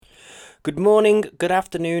Good morning, good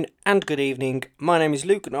afternoon, and good evening. My name is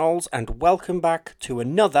Luke Knowles, and welcome back to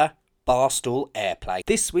another Barstool Airplay.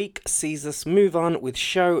 This week sees us move on with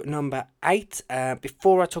show number 8.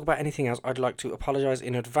 Before I talk about anything else, I'd like to apologise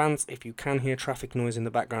in advance if you can hear traffic noise in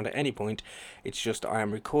the background at any point. It's just I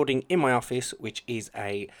am recording in my office, which is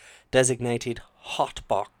a designated hot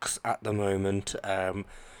box at the moment.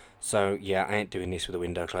 So yeah, I ain't doing this with the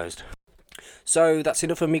window closed. So that's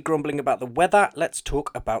enough of me grumbling about the weather. Let's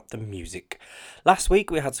talk about the music. Last week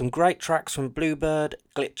we had some great tracks from Bluebird,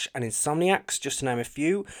 Glitch and Insomniacs, just to name a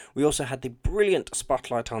few. We also had the brilliant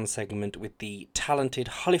Spotlight On segment with the talented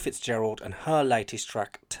Holly Fitzgerald and her latest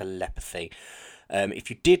track, Telepathy. If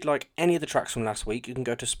you did like any of the tracks from last week, you can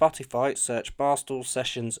go to Spotify, search Barstool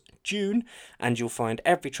Sessions June, and you'll find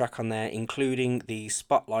every track on there, including the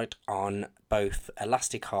Spotlight on both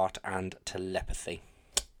Elastic Heart and Telepathy.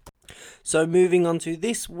 So moving on to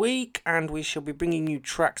this week, and we shall be bringing you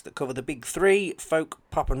tracks that cover the big three, folk,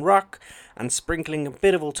 pop and rock, and sprinkling a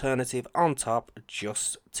bit of alternative on top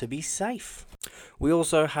just to be safe. We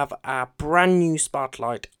also have a brand new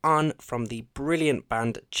Spotlight On from the brilliant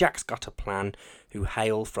band Jack's Got a Plan, who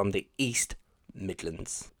hail from the East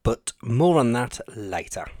Midlands. But more on that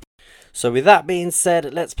later. So with that being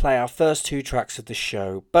said, let's play our first two tracks of the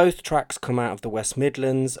show. Both tracks come out of the West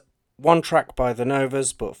Midlands. One track by The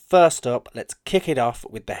Novas, but first up, let's kick it off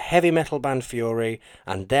with the heavy metal band Fury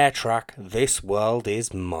and their track, This World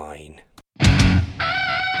Is Mine.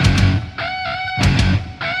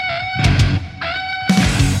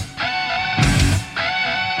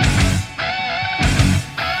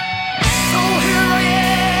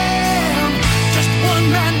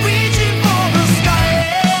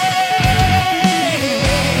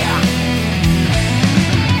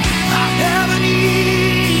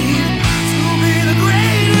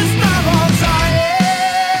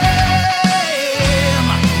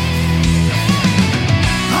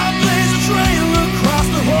 Please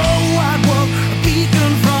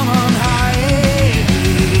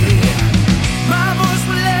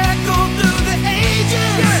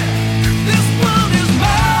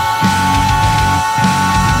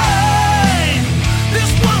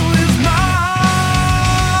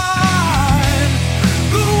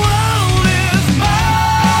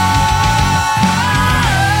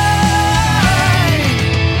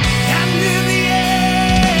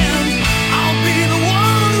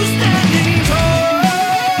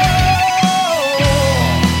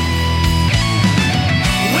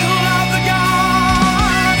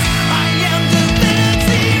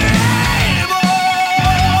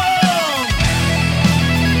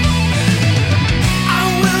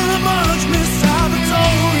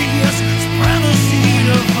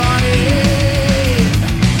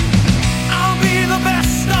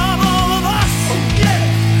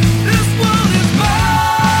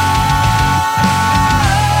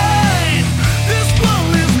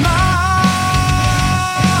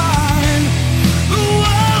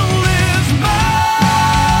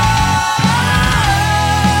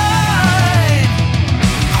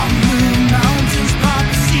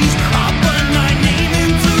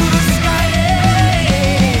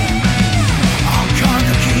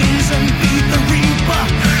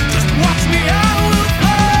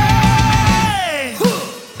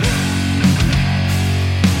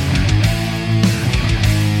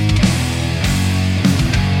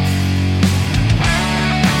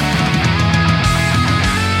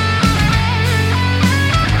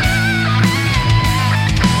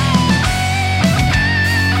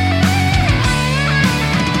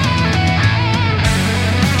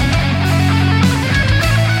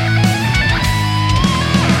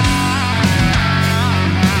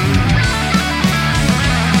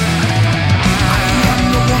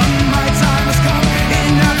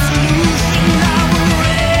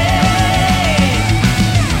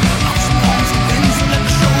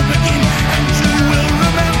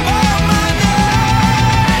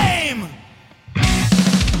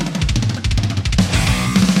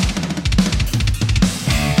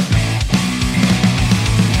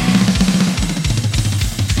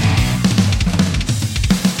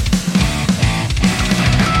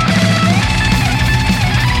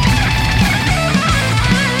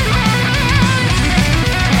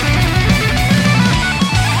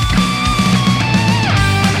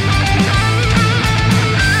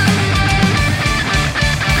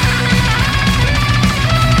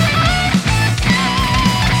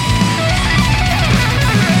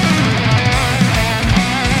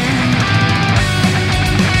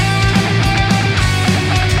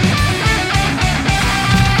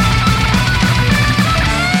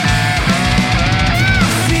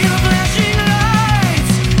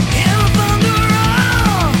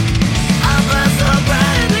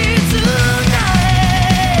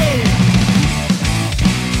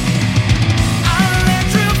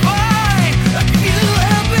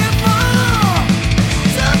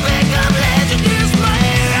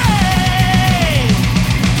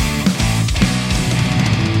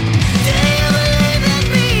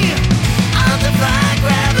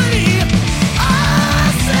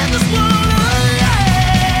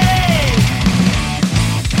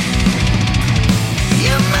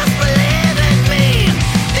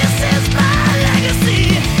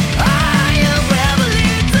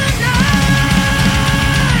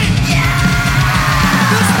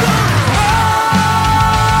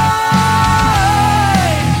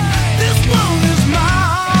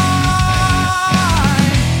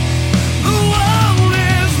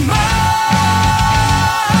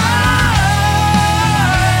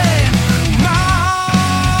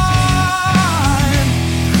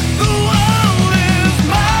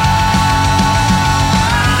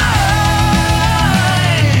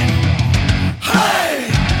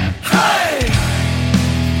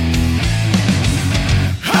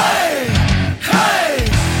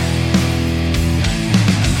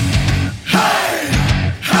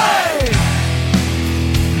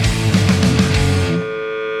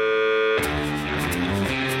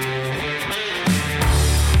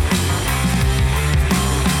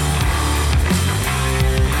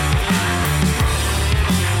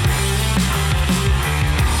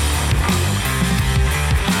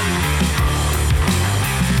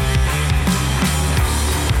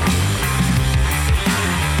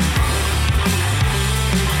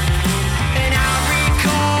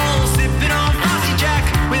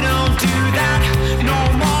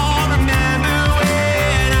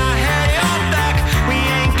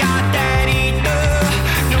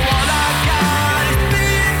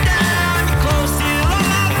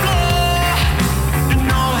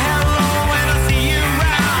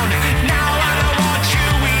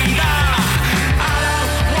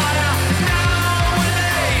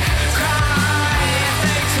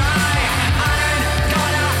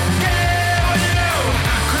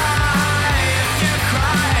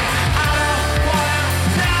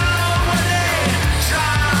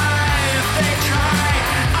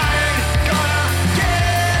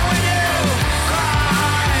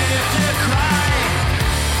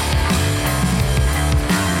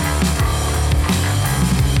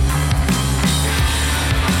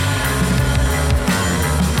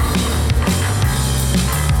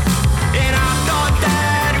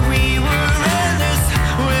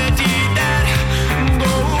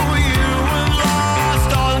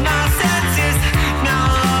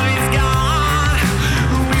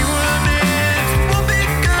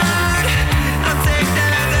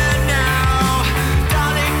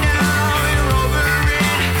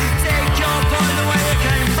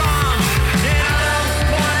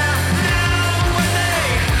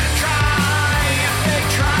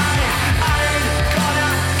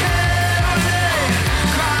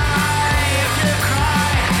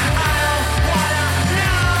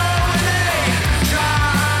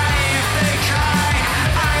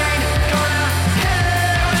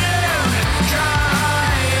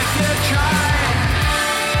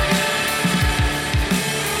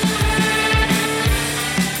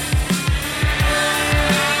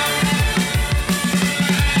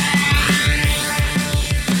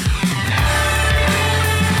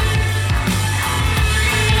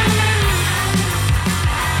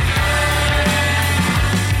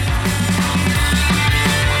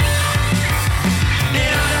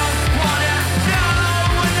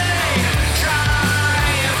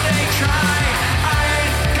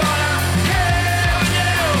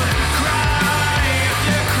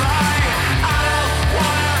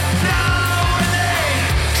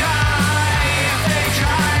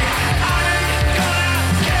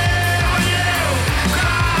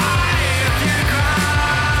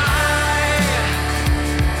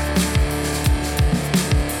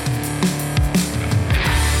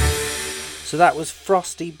So that was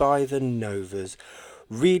Frosty by the Novas.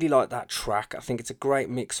 Really like that track. I think it's a great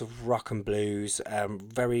mix of rock and blues,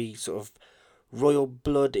 very sort of Royal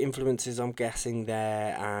Blood influences, I'm guessing,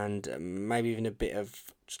 there, and maybe even a bit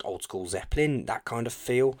of just old school Zeppelin, that kind of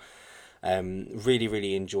feel.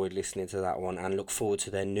 Really enjoyed listening to that one and look forward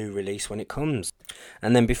to their new release when it comes.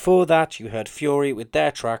 And then before that, you heard Fury with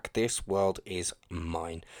their track This World Is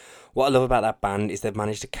Mine. What I love about that band is they've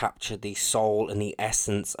managed to capture the soul and the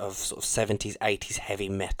essence of sort of 70s, 80s heavy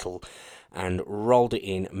metal and rolled it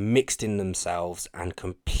in, mixed in themselves, and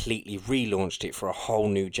completely relaunched it for a whole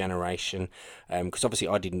new generation. Because obviously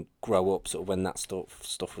I didn't grow up sort of when that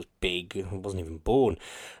stuff was big. I wasn't even born.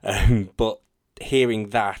 But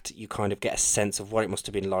hearing that, you kind of get a sense of what it must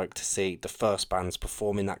have been like to see the first bands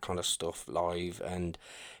performing that kind of stuff live and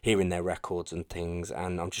hearing their records and things.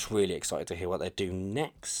 And I'm just really excited to hear what they do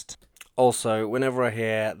next. Also, whenever I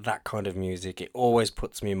hear that kind of music, it always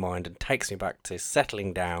puts me in mind and takes me back to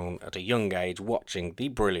settling down at a young age watching the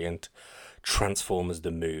brilliant Transformers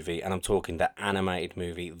the movie. And I'm talking the animated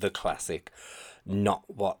movie, the classic, not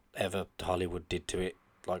whatever Hollywood did to it.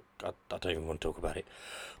 Like, I don't even want to talk about it.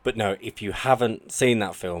 But no, if you haven't seen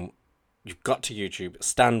that film, you've got to YouTube,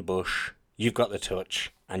 Stan Bush, You've Got the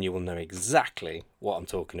Touch, and you will know exactly what I'm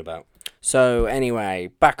talking about. So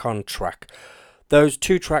anyway, back on track. Those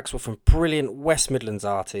two tracks were from brilliant West Midlands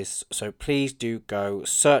artists, so please do go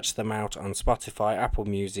search them out on Spotify, Apple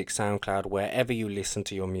Music, SoundCloud, wherever you listen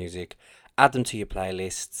to your music. Add them to your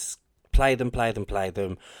playlists, play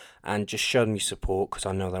them, and just show them your support because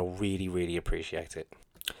I know they'll really appreciate it.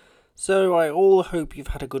 So I all hope you've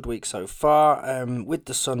had a good week so far. With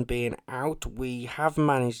the sun being out, we have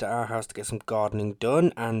managed at our house to get some gardening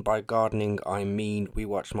done, and by gardening I mean we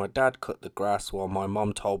watched my dad cut the grass while my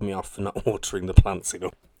mum told me off for not watering the plants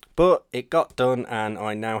enough. But it got done and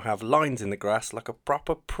I now have lines in the grass like a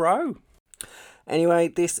proper pro. Anyway,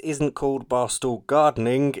 this isn't called Barstool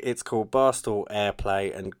Gardening, it's called Barstool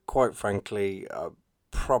Airplay, and quite frankly, I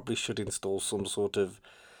probably should install some sort of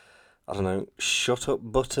shut up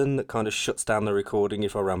button that kind of shuts down the recording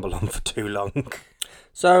if I ramble on for too long.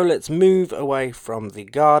 So let's move away from the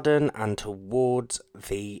garden and towards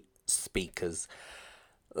the speakers.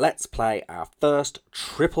 Let's play our first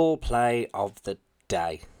triple play of the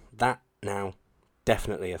day. That now,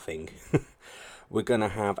 definitely a thing. We're going to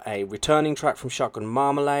have a returning track from Shotgun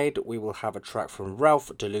Marmalade. We will have a track from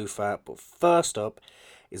Ralph DeLufa. But first up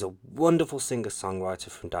is a wonderful singer-songwriter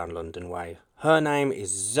from down London way. Her name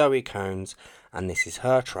is Zoe Cones, and this is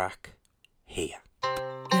her track, Here.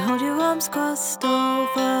 You hold your arms crossed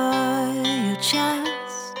over your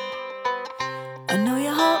chest. I know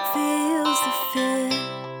your heart feels the fear.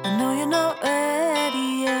 I know you're not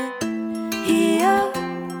ready yet.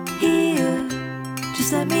 Here,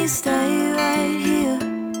 just let me stay right here.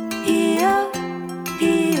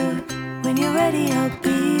 Here, when you're ready I'll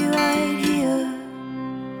be right here.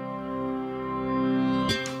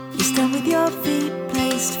 You stand with your feet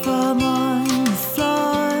placed firm on the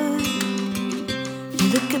floor. You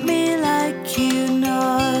look at me like you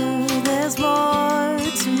know there's more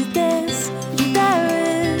to this than there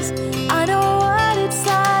is. I know what it's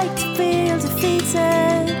like to feel defeated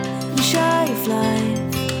and shy of life,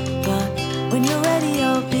 but when you're ready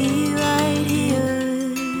I'll be right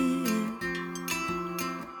here.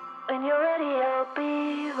 When you're ready I'll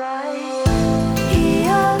be right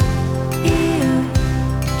here.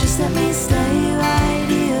 Just let me stay right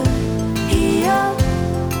here.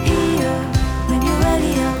 When you're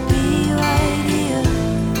ready I'll be right here.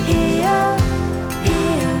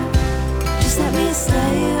 Just let me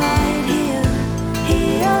stay right here.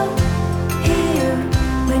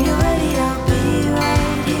 When you're ready I'll be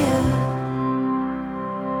right here.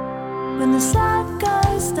 When the sun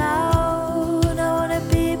goes down I wanna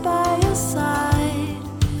be by your side.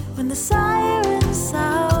 When the sirens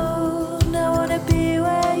sound I wanna be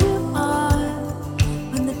where you are.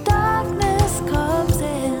 When the darkness comes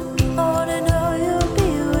in I wanna know you'll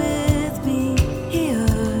be with me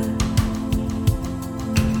here.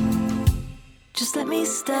 Just let me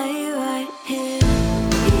stay right here.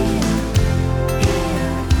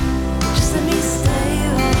 Just let me stay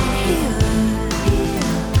right here.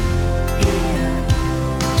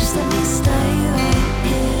 Just let me stay right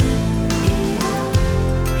here.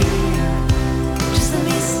 Just let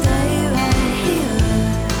me stay right here.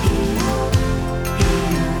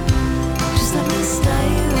 Just let me stay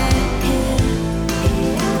right here.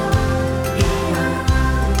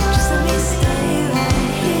 Just let me stay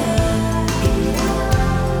right here.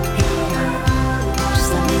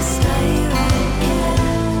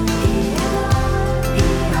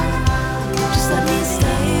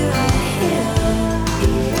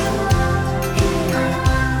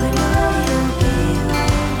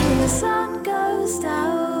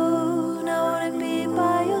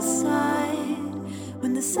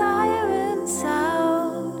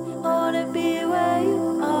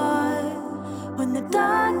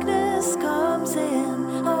 darkness comes in,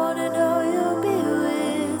 I wanna know you'll be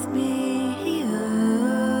with me here.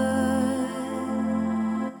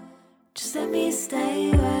 Just let me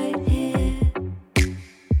stay right here.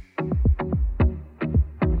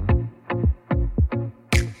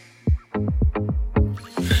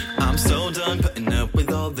 I'm so done putting up with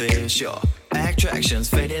all this. Your attraction's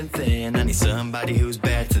fading thin. I need somebody who's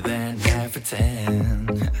better than half a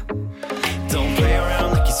 10. Don't play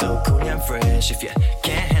around like you're so cool and fresh. If you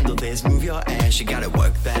can't handle this, move your ass. You gotta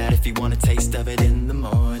work that if you want a taste of it in the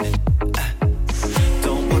morning.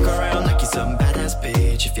 Don't walk around like you're some badass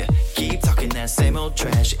bitch. If you keep talking that same old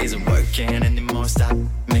trash, it isn't working anymore. Stop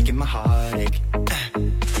making my heart ache.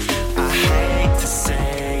 I hate to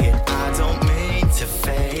say it, I don't mean to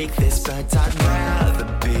fake this, but I'd rather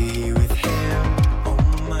be with him. Oh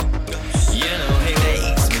my gosh. You know he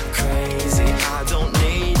makes me crazy. I don't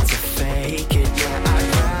need to fake it. Yeah, I'd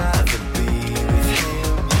rather be with him.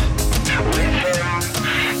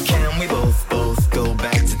 Can we both go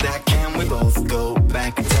back to that? Can we both go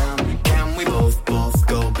back in time? Can we both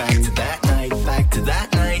go back to that night? Back to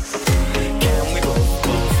that night. Can we both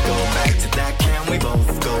go back to that? Can we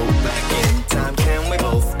both go back in time? Can we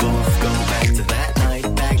both go back to that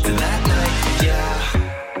night? Back to that night, yeah.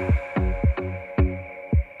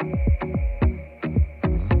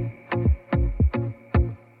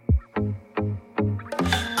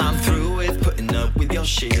 I'm through with putting up with your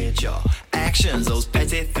shit, your actions, those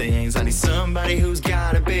petty things. I need somebody who's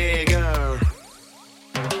got a bigger.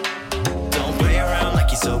 Don't play around like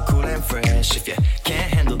you're so cool and fresh. If you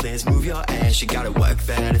can't handle this, move your ass. You gotta work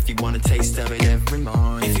that if you want a taste of it every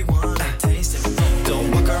morning. If you want a taste of it,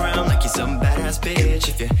 don't walk around like you're some badass bitch.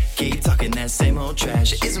 If you keep talking that same old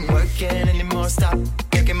trash, it isn't working anymore. Stop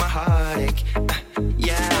making my heart ache.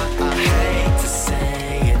 Yeah, I hate to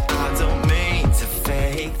say it, I don't mean to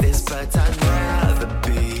fake this, but I'd rather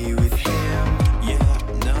be with him. Yeah,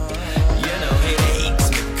 no. You know he makes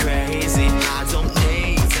me crazy. I don't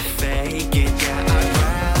need to fake it. Yeah, I'd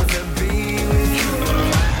rather be with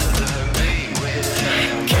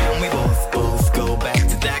him. Can we both go back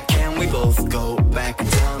to that? Can we both go back in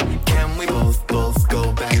time? Can we both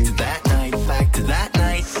go back to that night? Back to that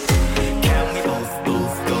night. Can we both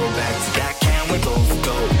go back to that? Can we both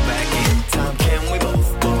go back in time? Can we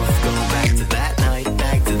both go back to that night?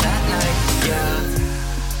 Back to that night, yeah.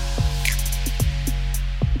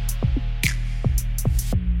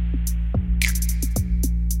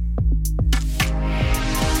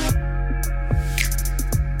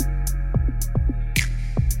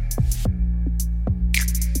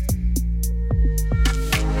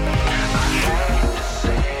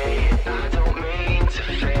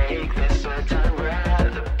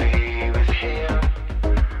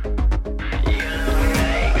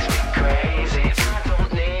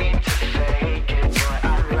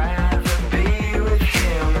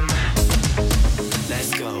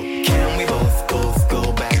 Let's go. Can we both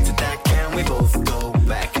go back to that? Can we both go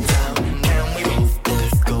back in time? Can we both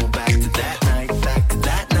go back to that night? Back to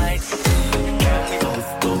that night. Can we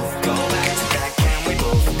both go back to that? Can we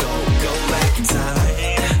both go back in time?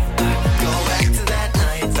 Go back to that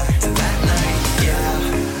night, back to that night, yeah.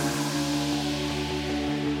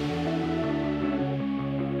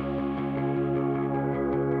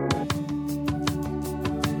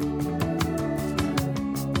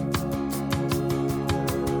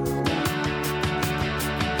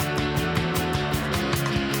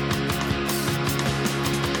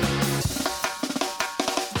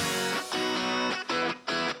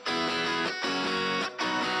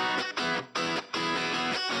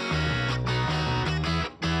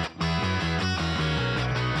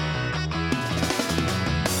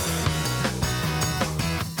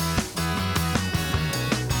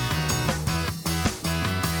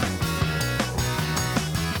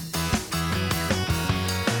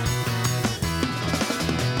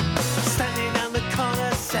 Standing on the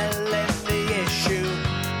corner selling the issue.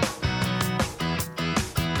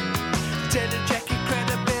 Didn't check your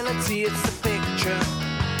credibility, it's the picture.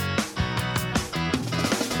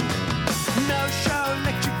 No show,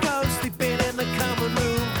 let you go, sleeping in the common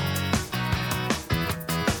room.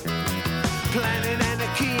 Planning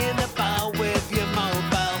anarchy in the bar with your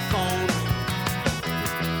mobile phone.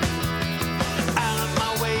 Out of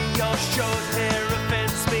my way, your short hair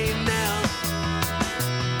offends me now.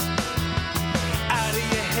 Out of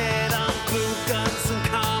your head on glue guns and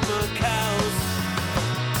karma cows.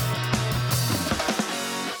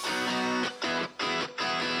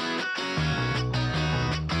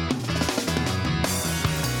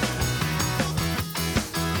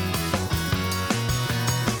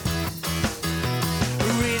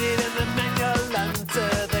 Read it in the manual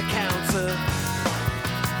under the counter.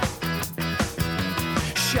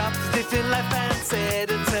 lost in life and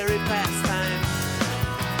sedentary pastime.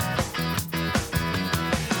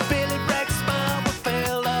 Billy Bragg's smile will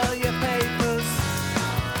fail all your papers.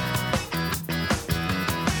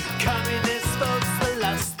 Communist votes were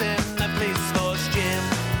lost in the police force gym.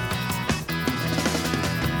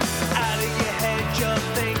 Out of your head you're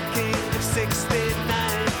thinking of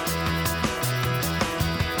 69.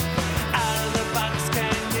 Out of the box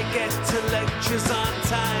can you get to lectures on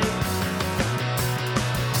time?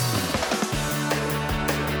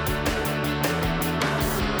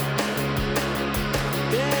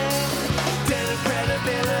 Dead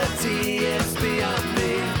credibility is beyond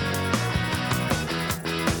me.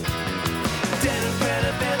 Dead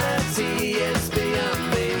credibility is beyond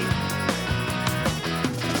me.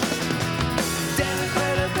 Dead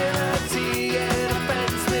credibility, it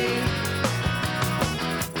offends me.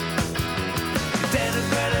 Dead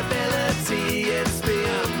credibility, it's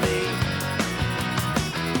beyond me.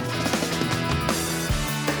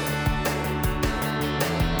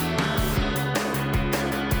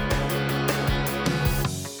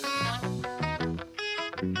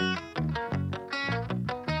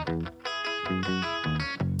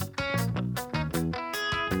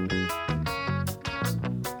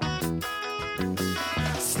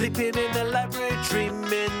 Sleeping in the library,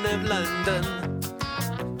 dreaming of London.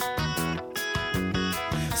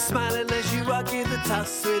 Smiling as you argue the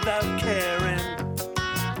toss without caring.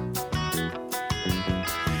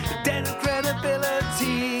 Dead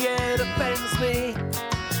credibility, it offends me.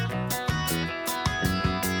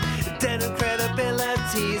 Dead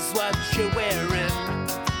credibility's what you're wearing.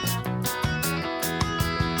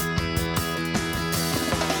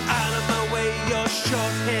 Out of my way, your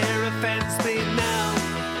short hair offends me now.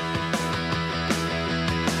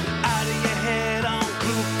 Out of your head on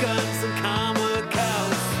blue guns and karma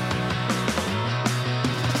cows.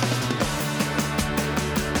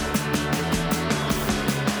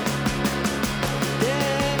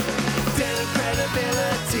 Yeah, dead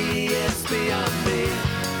credibility is beyond me.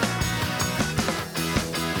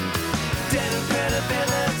 Dead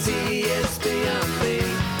credibility is beyond me.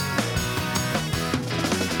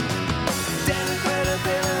 Dead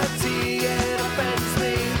credibility, it offends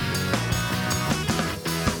me.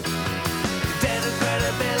 Dead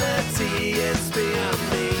credibility is beyond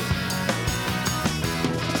me.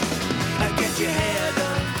 Get your hair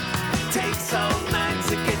done. Takes all night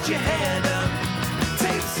to get your hair done.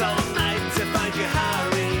 Takes all night to find your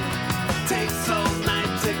Harry. Takes all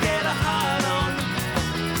night to get a heart on.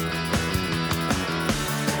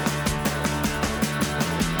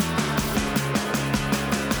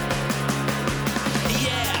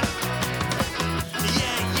 Yeah.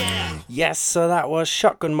 Yeah, yeah. Yes, so that was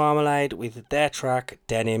Shotgun Marmalade with their track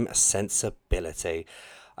Denim Sensibility.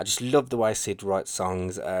 I just love the way Sid writes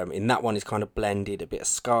songs. In that one, he's kind of blended a bit of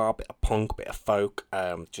ska, a bit of punk, a bit of folk,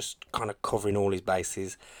 just kind of covering all his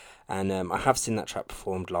bases. And I have seen that track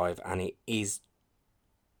performed live, and it is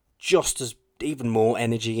just as even more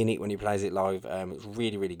energy in it when he plays it live. It's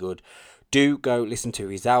really, really good. Do go listen to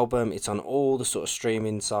his album. It's on all the sort of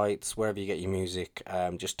streaming sites, wherever you get your music.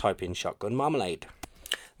 Just type in Shotgun Marmalade.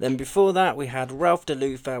 Then before that, we had Ralph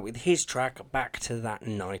DeLufa with his track Back to That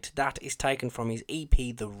Night. That is taken from his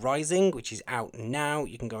EP The Rising, which is out now.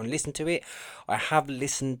 You can go and listen to it. I have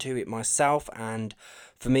listened to it myself, and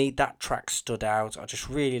for me, that track stood out. I just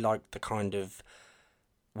really liked the kind of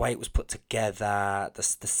way it was put together, the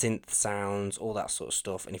synth sounds, all that sort of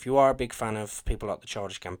stuff. And if you are a big fan of people like the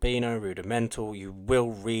Childish Gambino, Rudimental, you will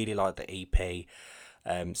really like the EP.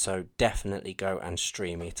 So definitely go and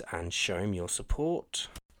stream it and show him your support.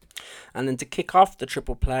 And then to kick off the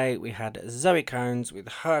triple play, we had Zoe Cones with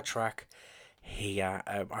her track Here.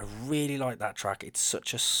 I really like that track. It's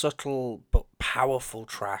such a subtle but powerful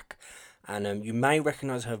track. And you may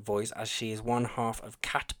recognise her voice as she is one half of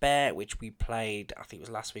Cat Bear, which we played, I think it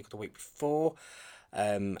was last week or the week before.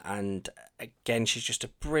 And again, she's just a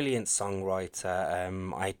brilliant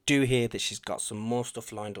songwriter. I do hear that she's got some more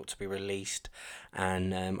stuff lined up to be released,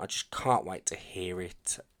 and I just can't wait to hear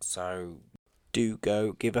it. So do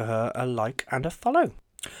go give her a like and a follow.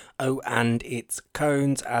 Oh, and it's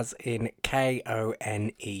Cones as in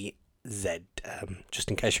Konez, just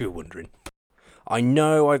in case you were wondering. I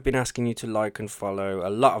know I've been asking you to like and follow a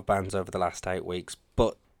lot of bands over the last 8 weeks,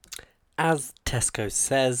 but as Tesco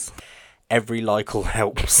says, every like all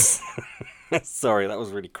helps. Sorry, that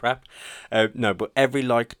was really crap. No, but every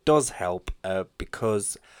like does help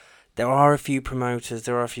because there are a few promoters,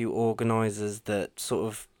 there are a few organisers that sort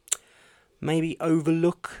of maybe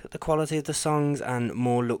overlook the quality of the songs and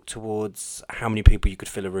more look towards how many people you could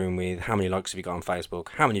fill a room with, how many likes have you got on Facebook,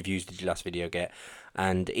 how many views did your last video get,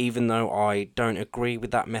 And even though I don't agree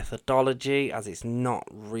with that methodology, as it's not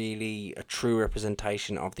really a true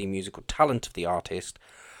representation of the musical talent of the artist,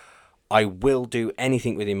 I will do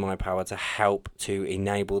anything within my power to help to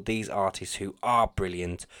enable these artists who are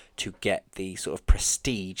brilliant to get the sort of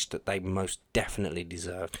prestige that they most definitely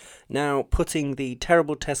deserve. Now, putting the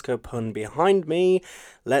terrible Tesco pun behind me,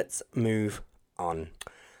 let's move on.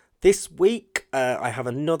 This week, I have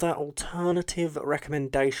another alternative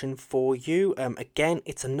recommendation for you. Again,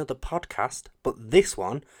 it's another podcast, but this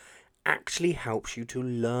one actually helps you to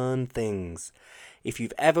learn things. If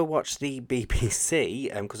you've ever watched the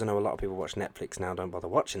BBC, because I know a lot of people watch Netflix now, don't bother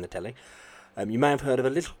watching the telly, you may have heard of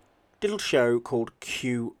a little show called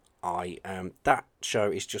QI. That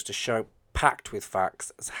show is just a show packed with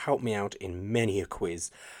facts. It's helped me out in many a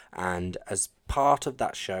quiz. And as part of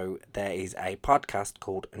that show, there is a podcast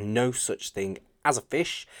called No Such Thing as a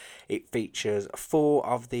Fish. It features 4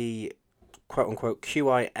 of the quote-unquote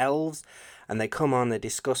QI elves, and they come on, they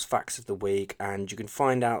discuss facts of the week, and you can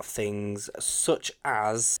find out things such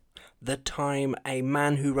as the time a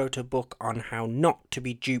man who wrote a book on how not to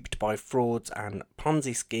be duped by frauds and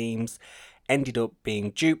Ponzi schemes ended up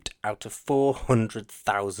being duped out of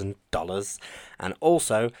 $400,000, and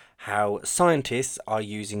also how scientists are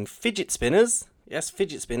using fidget spinners, yes,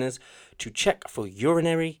 fidget spinners, to check for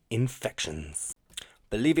urinary infections.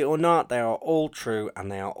 Believe it or not, they are all true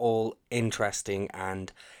and they are all interesting,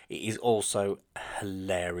 and it is also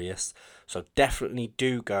hilarious. So definitely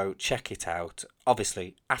do go check it out,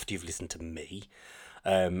 obviously after you've listened to me.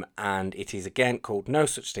 And it is again called No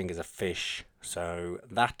Such Thing as a Fish. So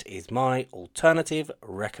that is my alternative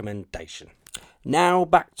recommendation. Now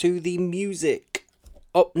back to the music.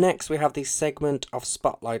 Up next we have this segment of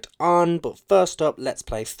Spotlight On, but first up let's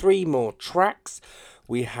play 3 more tracks.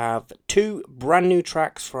 We have 2 brand new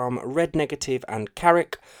tracks from Red Negative and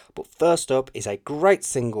Carrick, but first up is a great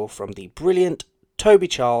single from the brilliant Toby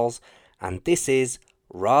Charles, and this is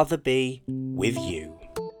Rather Be With You.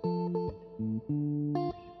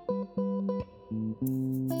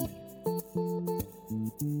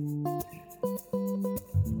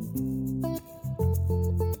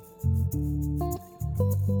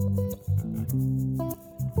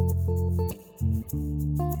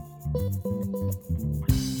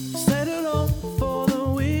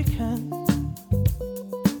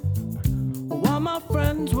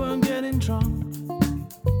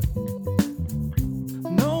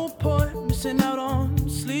 Out on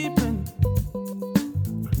sleeping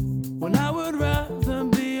when I would rather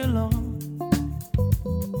be alone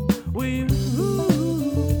with you,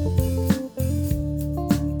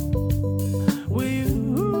 with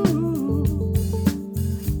you.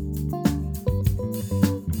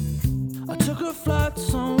 I took a flight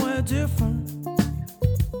somewhere different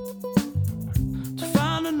to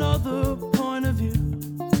find another point of view.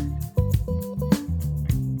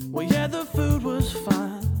 Well, yeah, the food was fine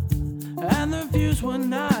and the views were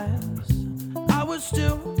nice. I would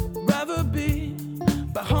still rather be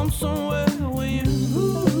back home somewhere with you,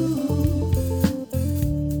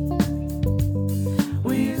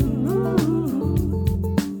 with you,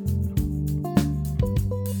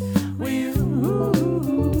 with you,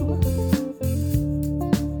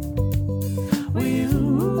 with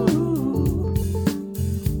you.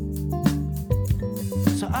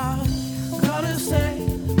 So I gotta say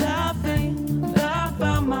that I think that I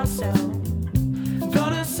found myself.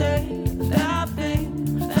 Gotta say that I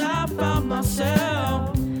think that I found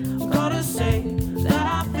myself. Gotta say that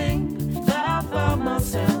I think that I found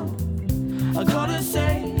myself. I gotta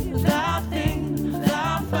say that I think that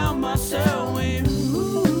I found myself with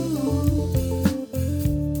you,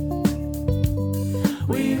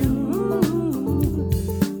 with you,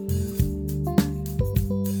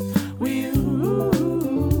 with you,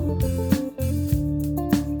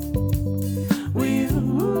 with you.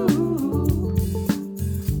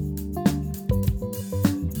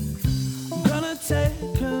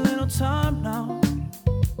 Take a little time now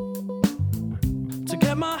to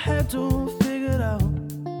get my head all figured out.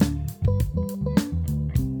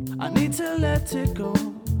 I need to let it go,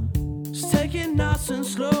 just take it nice and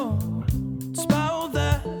slow. Despite all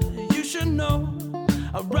that, you should know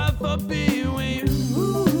I'd rather be with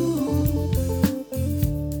you,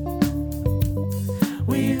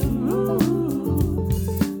 with you,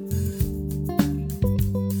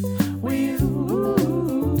 with you.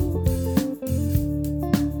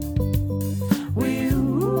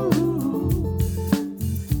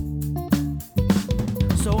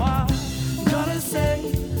 So I gotta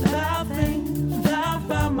say that I think that I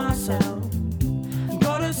found myself.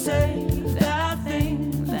 Gotta say that I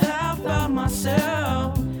think that I found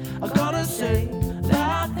myself. I gotta say that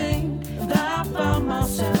I think that I found myself.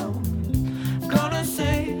 myself. Gotta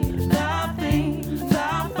say that I think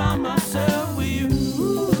that I found myself with you.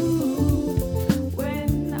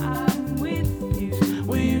 When I'm with you,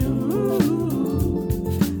 With you,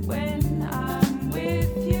 when I'm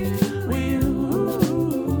with you, with you,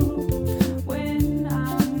 when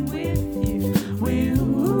I'm with you, with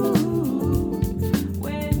you.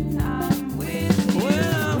 when I'm with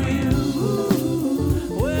you,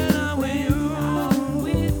 When I'm with you, when I'm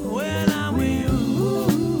with you, when I'm with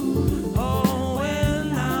you, oh,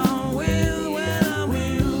 when I'm with you, when I'm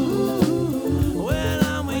with you, when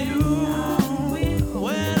I'm with you,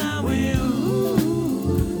 when I'm with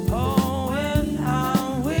you, oh, when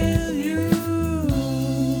I'm with you.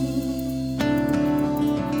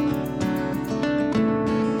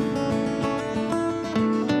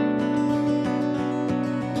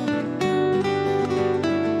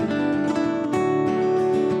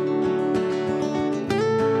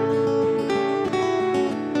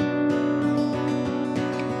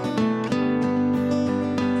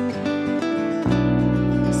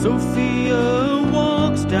 Sophia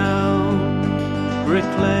walks down Brick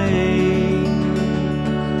Lane.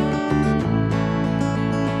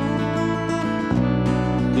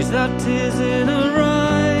 Is that tears in her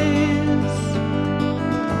eyes,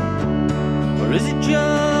 or is it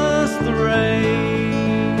just the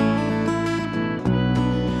rain?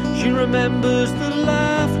 She remembers the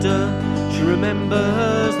laughter, she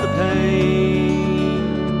remembers the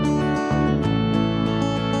pain.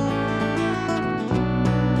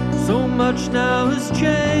 So much now has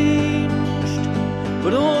changed,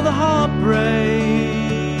 but all the heartbreak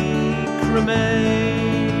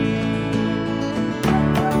remains.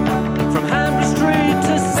 From Hamley Street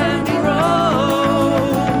to Sandy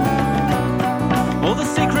Road, all the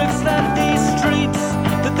secrets that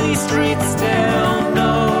these streets still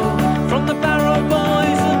know. From the Barrow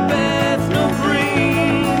Boys of Bethnal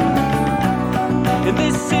Green, in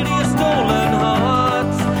this city of stolen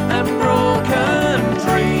hearts and broken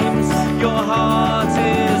dreams, your heart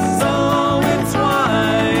is so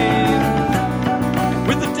entwined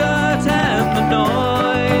with the dirt and the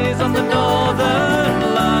noise on the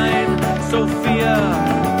northern line. Sophia,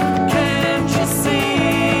 can't you see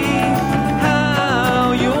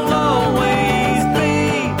how you'll always be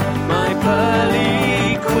my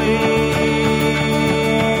pearly queen?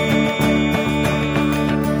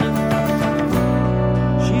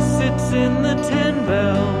 She sits in the 10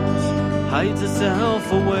 Bells, hides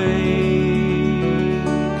herself away.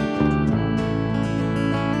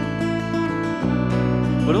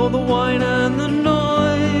 But all the wine and the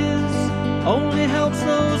noise only helps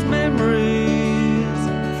those memories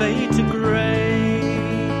fade to grey.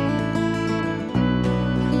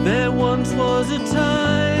 There once was a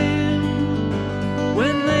time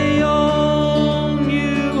when they all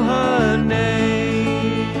knew her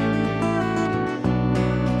name.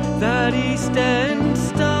 That East End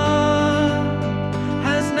star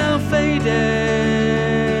has now faded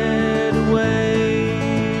away.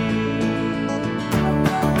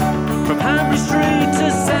 From Hamley Street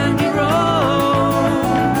to Sandy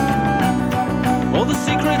Road, all the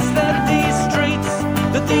secrets that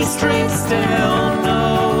these streets still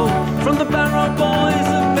know. From the Barrow Boys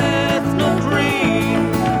of Bethnal Green,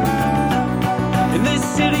 in this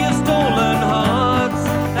city of stolen hearts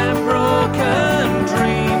and broken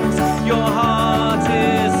dreams, your heart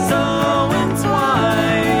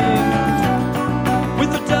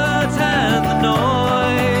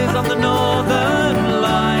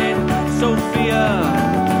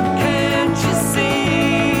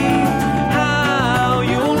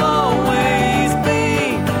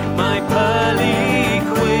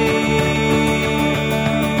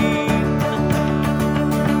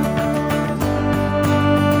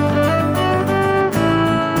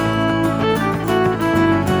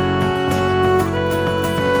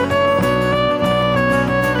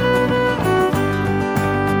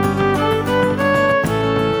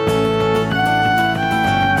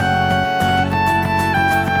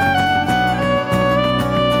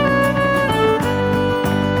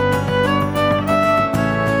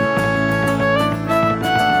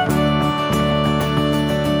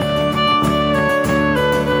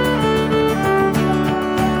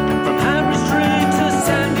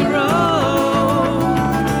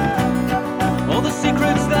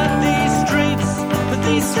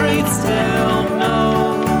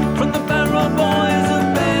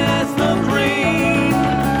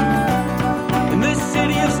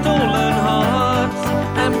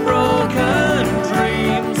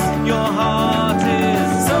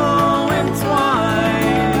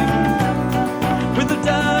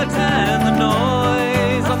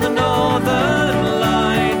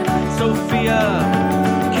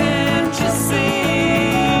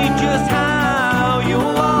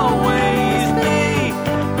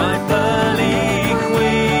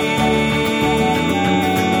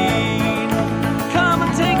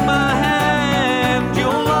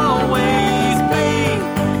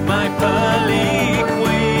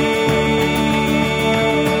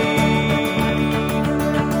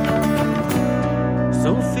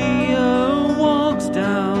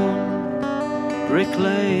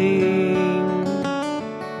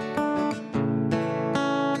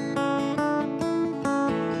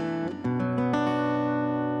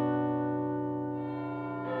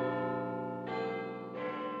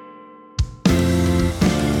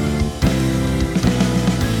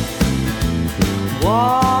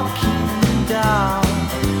walking down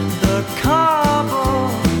the cobble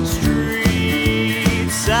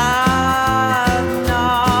streets at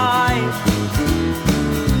night,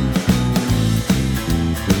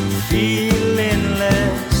 feeling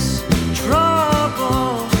less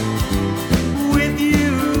trouble with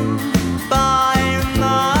you by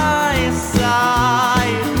my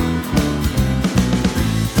side,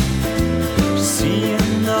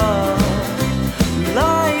 seeing the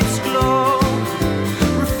lights glow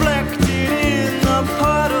reflected in the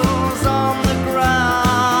puddles on the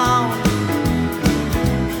ground,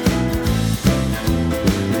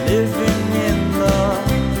 living in the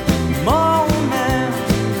moment.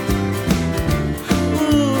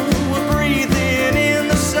 Ooh, we're breathing in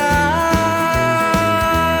the sound.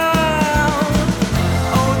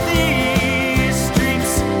 Oh, these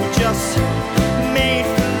streets were just made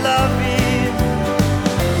for loving.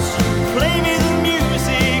 So play me the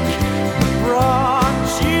music that brought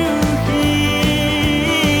you here.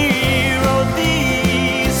 Oh,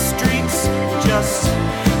 these streets were just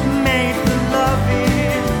made for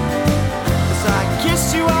loving. As I kiss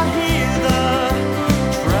you, I hear the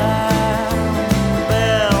tram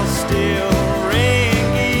bell still ringing.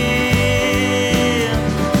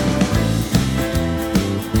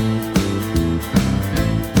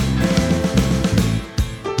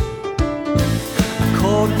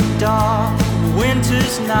 Cold and dark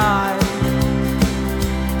winter's night,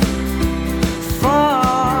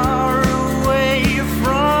 far away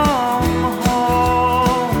from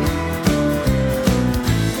home.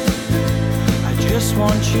 I just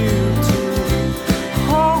want you to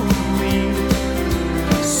hold me,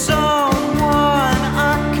 someone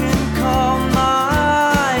I can call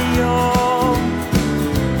my own.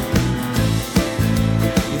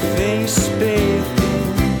 Your face bathed in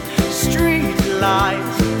street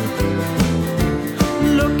lights,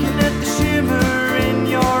 looking at the shimmer in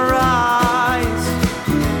your eyes.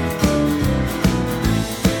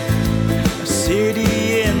 A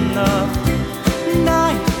city in the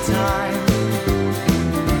nighttime,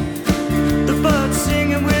 the birds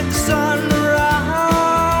singing with the sunrise.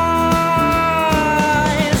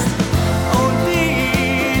 Oh,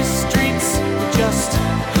 these streets were just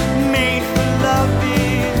made for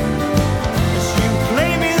loving. As you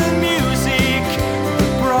play me the music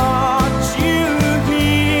that brought you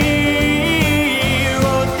here.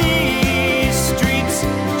 Oh, these streets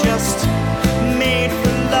were just made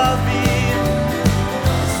for loving.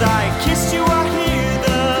 As I kiss you, I hear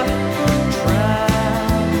the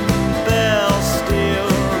tram bell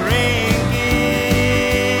still ringing.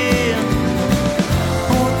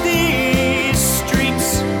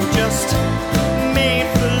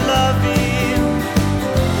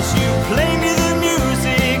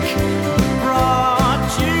 Oh,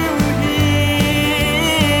 these streets were just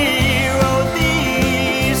made for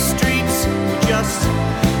loving. As you play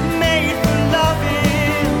me the music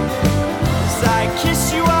that brought you here.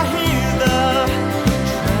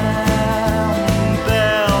 Oh, these streets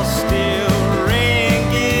were just made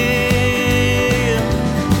for loving.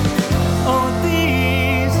 As I kiss you, I hear the tram bell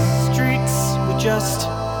still ringing. Oh, these streets were just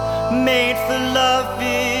made for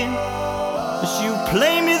loving. As you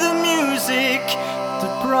play me the music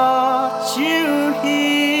that brought you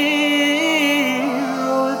here.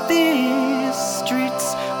 Oh, these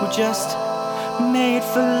streets were just made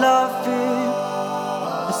for loving.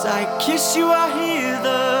 As I kiss you, I hear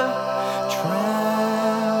the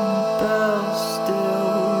tram bell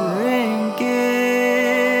still ringing.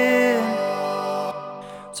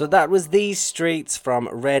 So that was These Streets from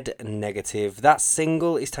Red Negative. That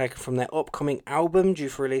single is taken from their upcoming album due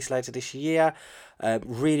for release later this year.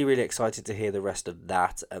 Really, really excited to hear the rest of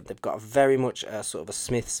that. They've got very much sort of a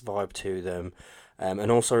Smiths vibe to them. And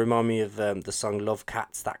also remind me of the song Love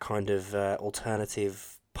Cats, that kind of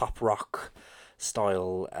alternative pop rock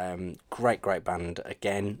style. Great band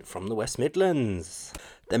again from the West Midlands.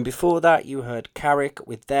 Then before that you heard Carrick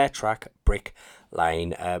with their track Brick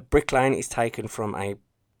Lane. Brick Lane is taken from a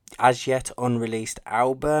as yet unreleased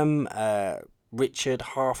album. Richard,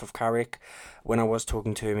 half of Carrick, when I was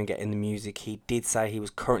talking to him and getting the music, he did say he was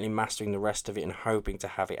currently mastering the rest of it and hoping to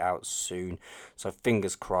have it out soon. So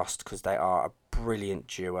fingers crossed, because they are a brilliant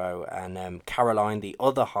duo. And Caroline, the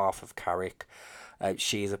other half of Carrick,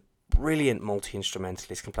 she is a brilliant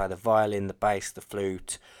multi-instrumentalist, can play the violin, the bass, the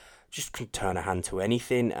flute, just can turn a hand to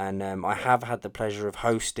anything. And I have had the pleasure of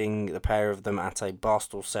hosting the pair of them at a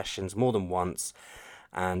Barstool Sessions more than once.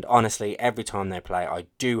 And honestly, every time they play, I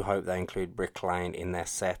do hope they include Brick Lane in their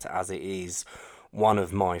set, as it is one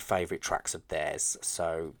of my favourite tracks of theirs.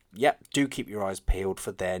 So, yep, do keep your eyes peeled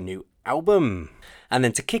for their new album. And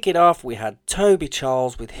then to kick it off, we had Toby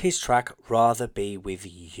Charles with his track Rather Be With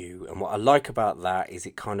You. And what I like about that is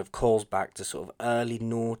it kind of calls back to sort of early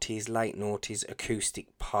noughties, late noughties acoustic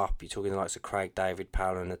pop. You're talking the likes of Craig David,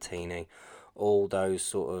 Paolo Nutini, all those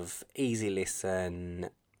sort of easy listen,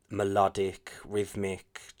 melodic,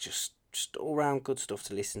 rhythmic, just all round good stuff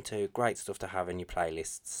to listen to, great stuff to have in your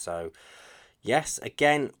playlists. So yes,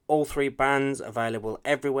 again, all three bands available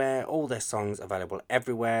everywhere, all their songs available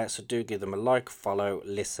everywhere, so do give them a like, follow,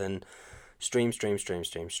 listen, stream,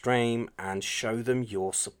 and show them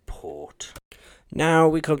your support. Now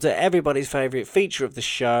we come to everybody's favourite feature of the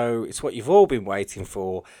show. It's what you've all been waiting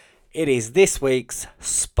for. It is this week's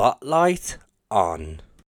Spotlight On.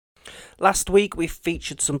 Last week we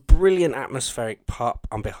featured some brilliant atmospheric pop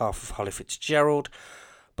on behalf of Holly Fitzgerald,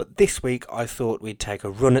 but this week I thought we'd take a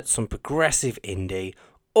run at some progressive indie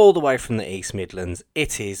all the way from the East Midlands.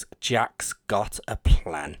 It is Jack's Got a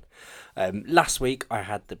Plan. Last week I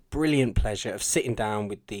had the brilliant pleasure of sitting down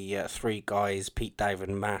with the three guys, Pete, David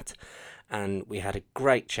and Matt, and we had a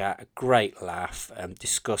great chat, a great laugh,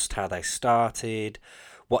 discussed how they started,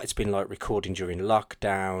 what it's been like recording during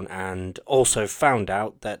lockdown, and also found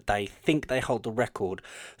out that they think they hold the record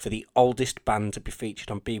for the oldest band to be featured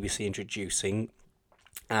on BBC Introducing.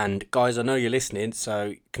 And guys, I know you're listening,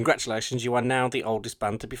 so congratulations, you are now the oldest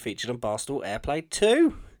band to be featured on Barstool Airplay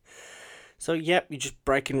 2. So yep, you're just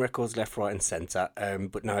breaking records left, right and centre.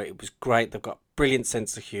 But no, it was great. They've got brilliant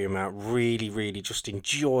sense of humour, really just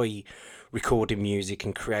enjoy recording music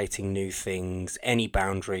and creating new things. Any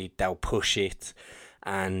boundary, they'll push it.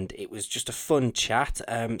 And it was just a fun chat.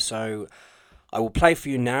 So I will play for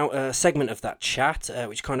you now a segment of that chat,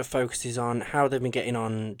 which kind of focuses on how they've been getting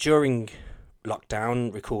on during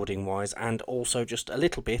lockdown, recording wise, and also just a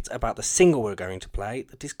little bit about the single we're going to play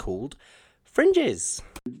that is called Fringes.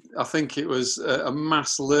 I think it was a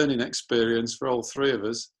mass learning experience for all three of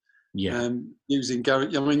us. Yeah. Using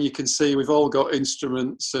Garrett, I mean, you can see we've all got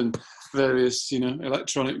instruments and various,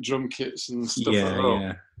 electronic drum kits and stuff like that.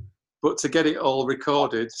 Yeah. But to get it all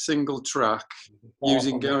recorded, single track,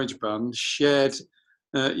 using GarageBand, shared,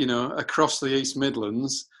 across the East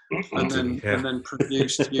Midlands, and then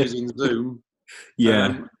produced using Zoom.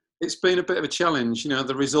 Yeah, it's been a bit of a challenge.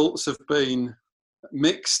 The results have been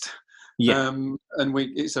mixed. Yeah, and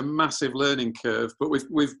it's a massive learning curve. But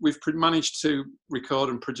we've managed to record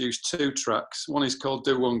and produce two tracks. One is called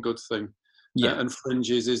 "Do One Good Thing." Yeah, and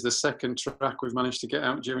Fringes is the second track we've managed to get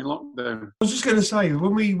out during lockdown. I was just going to say,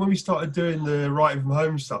 when we started doing the writing from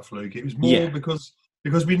home stuff, Luke, it was more because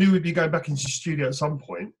we knew we'd be going back into the studio at some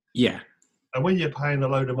point. Yeah. And when you're paying a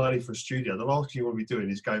load of money for a studio, the last thing you want to be doing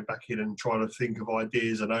is going back in and trying to think of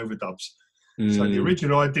ideas and overdubs. So the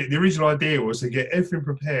original idea was to get everything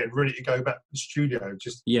prepared, ready to go back to the studio.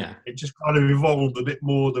 It just kind of evolved a bit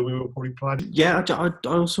more than we were probably planning. Yeah, I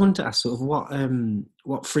also wanted to ask sort of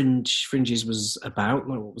what Fringes was about.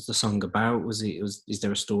 Like, what was the song about? Is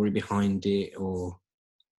there a story behind it, or?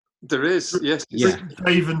 There is, yes.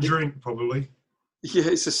 Dave and Drink, probably. Yeah,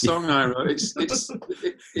 it's a song I wrote.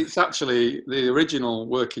 It's actually the original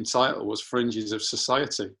working title was Fringes of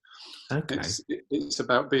Society. Okay. It's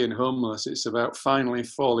about being homeless. It's about finally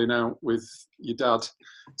falling out with your dad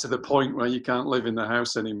to the point where you can't live in the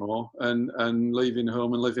house anymore and leaving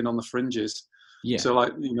home and living on the fringes. Yeah. So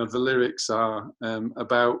the lyrics are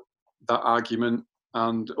about that argument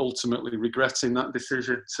and ultimately regretting that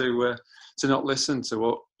decision to not listen to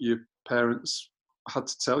what your parents had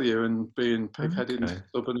to tell you and being pig-headed and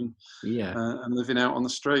stubborn and living out on the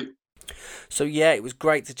street. So yeah, it was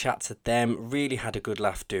great to chat to them. Really had a good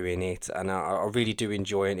laugh doing it, and I really do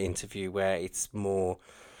enjoy an interview where it's more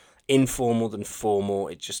informal than formal.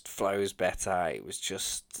 It just flows better. It was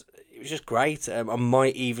just great. I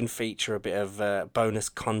might even feature a bit of bonus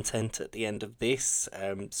content at the end of this.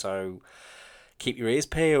 So keep your ears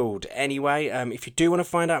peeled. Anyway, if you do want to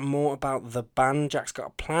find out more about the band Jack's Got a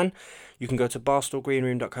Plan, you can go to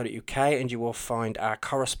barstoolgreenroom.co.uk and you will find our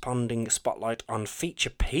corresponding Spotlight On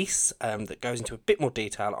feature piece that goes into a bit more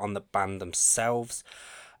detail on the band themselves.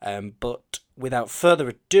 But without further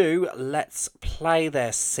ado, let's play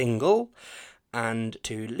their single. And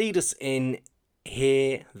to lead us in,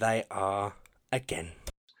 here they are again.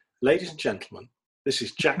 Ladies and gentlemen, this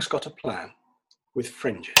is Jack's Got a Plan with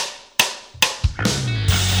Fringes.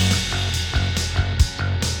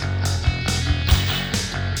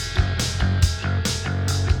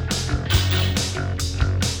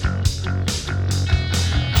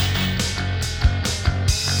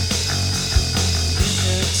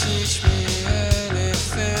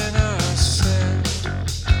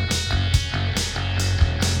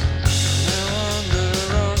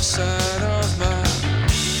 Side of my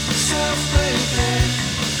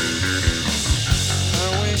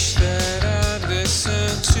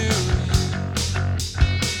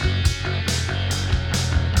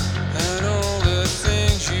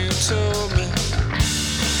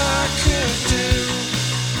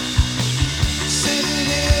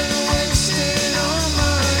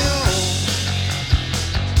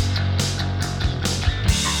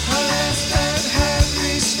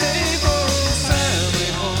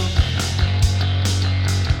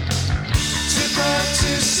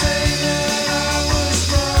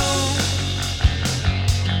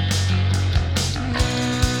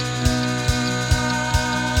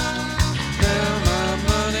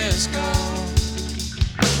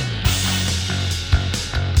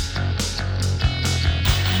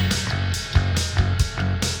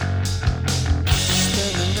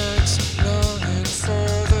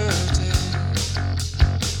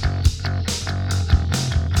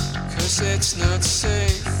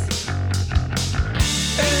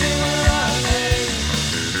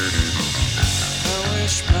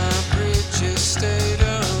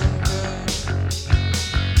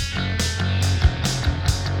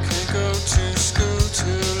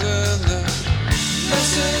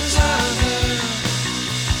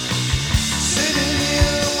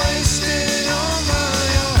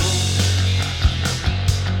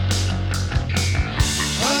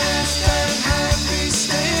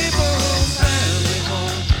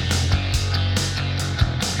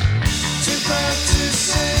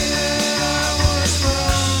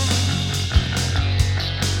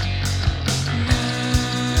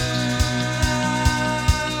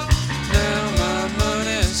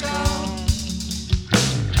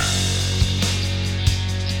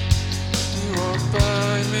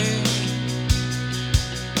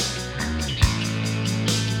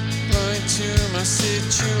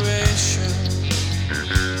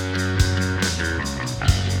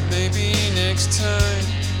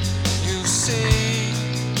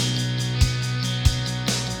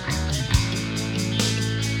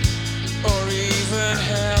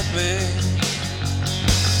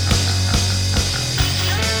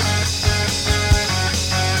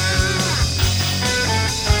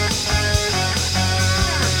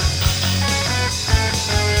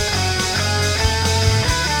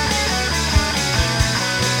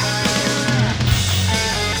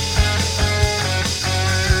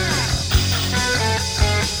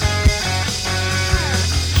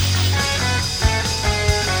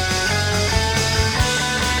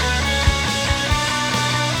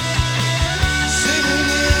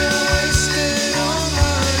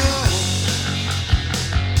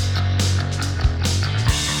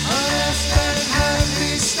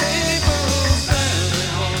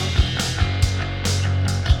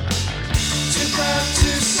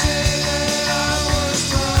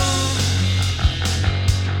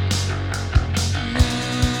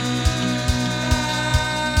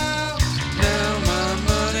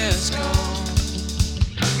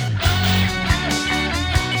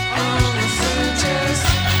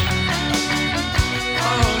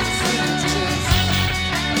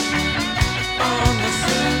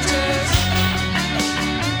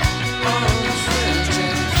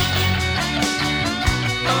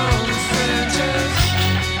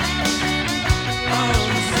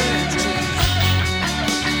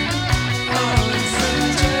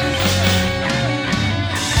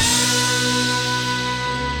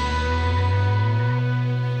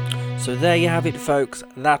So there you have it, folks.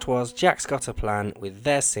 That was Jack's Got a Plan with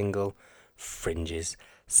their single, Fringes.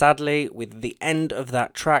 Sadly, with the end of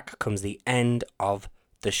that track comes the end of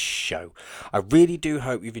the show. I really do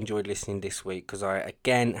hope you've enjoyed listening this week, because I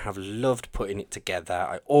again have loved putting it together.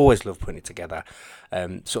 I always love putting it together.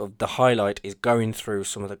 Sort of the highlight is going through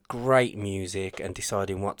some of the great music and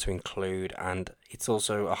deciding what to include, and it's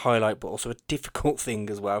also a highlight but also a difficult thing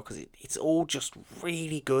as well, because it's all just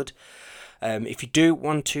really good. If you do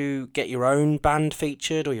want to get your own band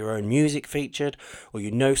featured or your own music featured, or you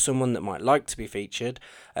know someone that might like to be featured,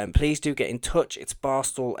 please do get in touch. It's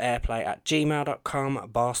barstoolairplay@gmail.com,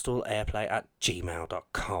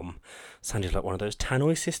 barstoolairplay@gmail.com. Sounded like one of those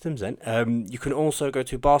tannoy systems then. You can also go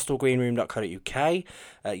to barstoolgreenroom.co.uk.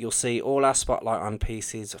 You'll see all our spotlight on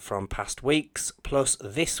pieces from past weeks, plus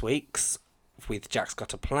this week's with Jack's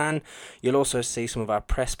Got a Plan. You'll also see some of our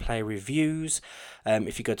press play reviews.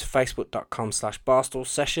 If you go to facebook.com/Barstool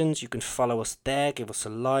Sessions, you can follow us there, give us a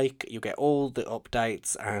like. You'll get all the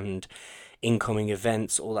updates and incoming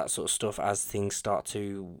events, all that sort of stuff, as things start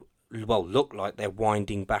to, well, look like they're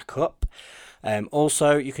winding back up.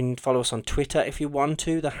 Also, you can follow us on Twitter if you want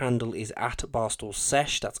to. The handle is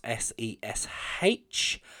 @BarstoolSesh. That's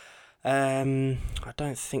SESH. I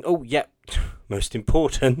don't think... Oh, yep. Most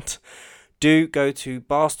important... Do go to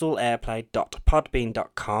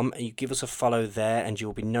barstoolairplay.podbean.com and you give us a follow there, and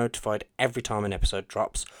you'll be notified every time an episode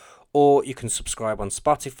drops. Or you can subscribe on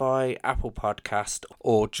Spotify, Apple Podcast,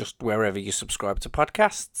 or just wherever you subscribe to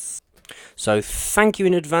podcasts. So thank you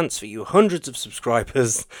in advance for you hundreds of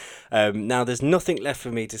subscribers. Now there's nothing left for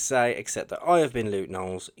me to say except that I have been Luke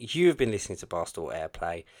Knowles. You have been listening to Barstool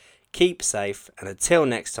Airplay. Keep safe, and until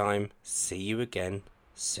next time, see you again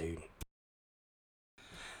soon.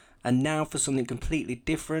 And now for something completely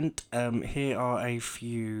different. Here are a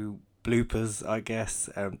few bloopers, I guess.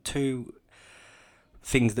 Two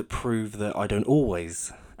things that prove that I don't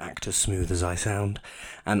always act as smooth as I sound.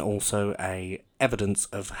 And also a evidence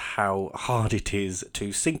of how hard it is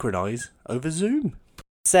to synchronise over Zoom.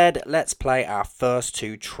 Said, let's play our first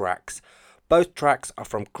two tracks. Both tracks are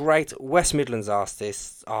from great West Midlands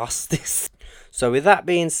artists. So with that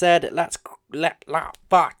being said, let's...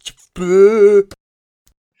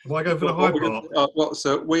 Will I go for the high part?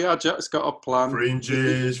 So we are Jack's Got a Plan.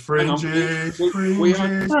 Fringes. We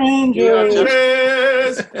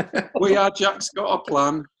are Jack's Got a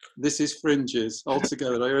Plan. This is Fringes. All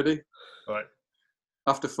together. Are you ready? Right.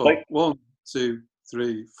 After 4. 1, 2,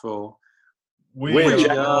 3, 4. We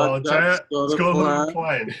are Jack's Got a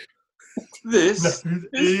Plan. This is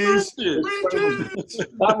Fringes.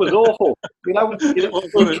 That was awful. You know,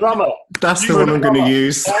 the drummer. That's the one I'm going to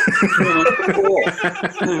use.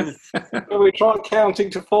 We try counting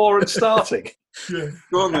to 4 and starting. Yeah.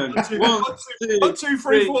 Go on then. 1, 2,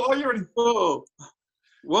 3, 4. Are you ready? 4.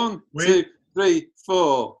 1, 2, 3,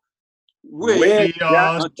 4. We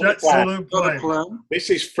are Jack's Got a Plan. This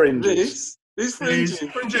is Fringes. This is Fringes.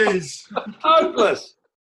 Fringes. Hopeless.